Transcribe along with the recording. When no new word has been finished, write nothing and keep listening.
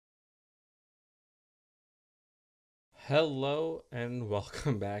Hello and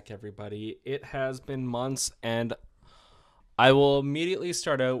welcome back, everybody. It has been months, and I will immediately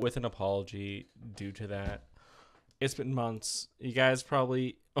start out with an apology due to that. It's been months. You guys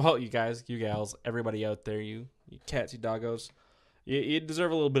probably, well, you guys, you gals, everybody out there, you cats, you doggos, you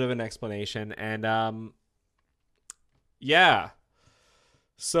deserve a little bit of an explanation. And, yeah.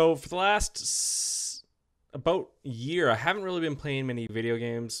 So for the last about year, I haven't really been playing many video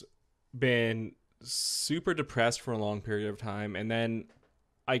games, been super depressed for a long period of time, and then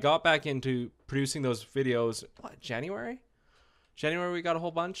I got back into producing those videos. What, January we got a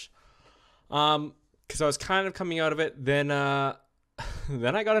whole bunch. Because I was kind of coming out of it. Then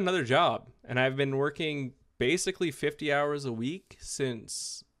then I got another job, and I've been working basically 50 hours a week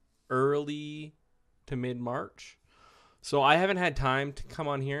since early to mid March. So I haven't had time to come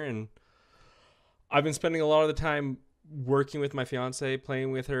on here, and I've been spending a lot of the time working with my fiance,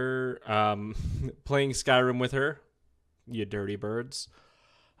 playing with her, playing Skyrim with her, you dirty birds,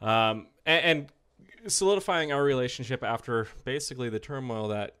 and solidifying our relationship after basically the turmoil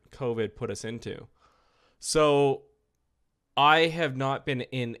that COVID put us into. So I have not been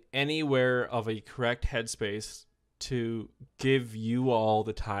in anywhere of a correct headspace to give you all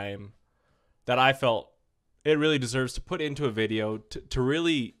the time that I felt it really deserves to put into a video to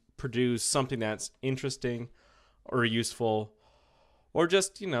really produce something that's interesting or useful or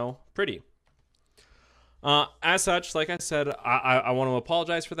just, pretty. As such, like I said, I want to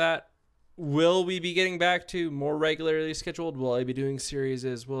apologize for that. Will we be getting back to more regularly scheduled? Will I be doing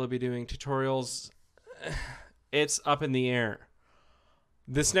series? Will I be doing tutorials? It's up in the air.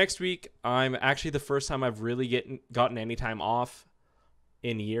 This next week, I'm actually the first time I've really gotten any time off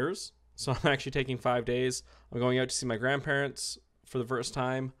in years. So I'm actually taking 5 days. I'm going out to see my grandparents for the first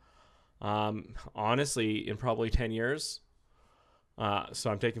time. Honestly, in probably 10 years. So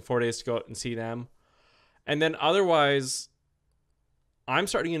I'm taking 4 days to go out and see them. And then otherwise, I'm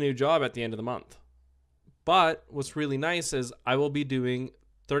starting a new job at the end of the month. But what's really nice is I will be doing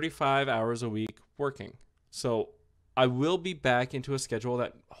 35 hours a week working. So I will be back into a schedule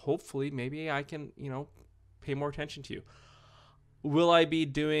that hopefully maybe I can, pay more attention to you. Will I be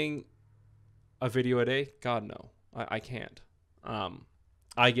doing a video a day? God, no. I can't.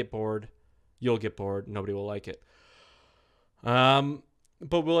 I get bored. You'll get bored. Nobody will like it.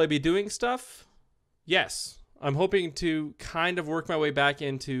 But will I be doing stuff? Yes. I'm hoping to kind of work my way back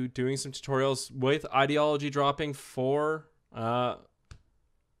into doing some tutorials with ideology dropping for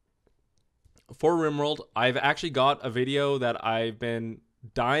RimWorld. I've actually got a video that I've been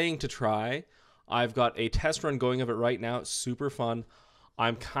dying to try. I've got a test run going of it right now. It's super fun.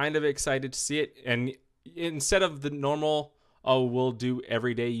 I'm kind of excited to see it. And instead of the normal, oh, we'll do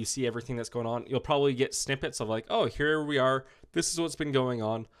every day, you see everything that's going on, you'll probably get snippets of like, oh, here we are. This is what's been going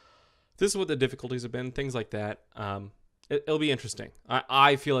on. This is what the difficulties have been, things like that. It'll be interesting.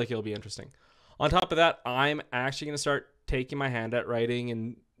 I feel like it'll be interesting. On top of that, I'm actually going to start taking my hand at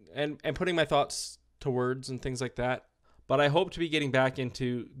writing and putting my thoughts to words and things like that. But I hope to be getting back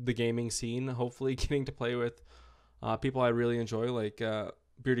into the gaming scene, hopefully getting to play with people I really enjoy, like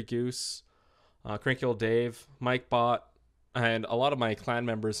Bearded Goose, Cranky Old Dave, Mike Bot, and a lot of my clan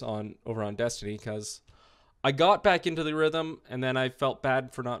members over on Destiny, because I got back into the rhythm and then I felt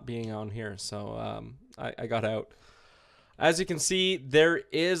bad for not being on here. So I got out. As you can see, there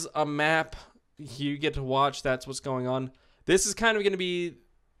is a map you get to watch. That's what's going on. This is kind of going to be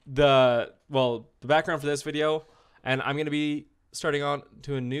the background for this video, and I'm going to be starting on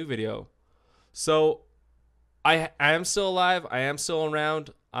to a new video. So I am still alive. I am still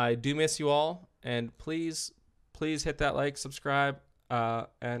around. I do miss you all, and please hit that like, subscribe,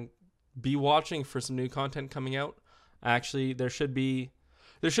 and be watching for some new content coming out. Actually, there should be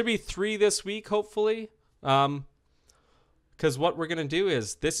 3 this week, hopefully. Because what we're gonna do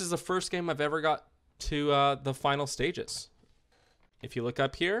is, this is the first game I've ever got to the final stages. If you look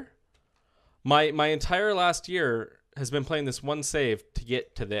up here, my entire last year has been playing this one save to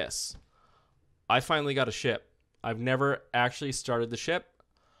get to this. I finally got a ship. I've never actually started the ship.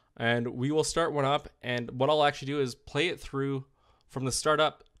 And we will start one up, and what I'll actually do is play it through from the start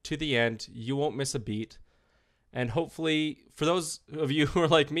up to the end. You won't miss a beat. And hopefully, for those of you who are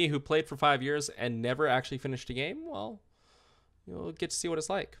like me, who played for 5 years and never actually finished a game, well, you'll get to see what it's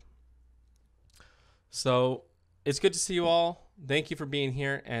like. So, it's good to see you all. Thank you for being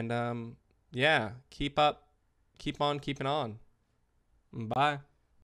here, and yeah, keep on keeping on. Bye.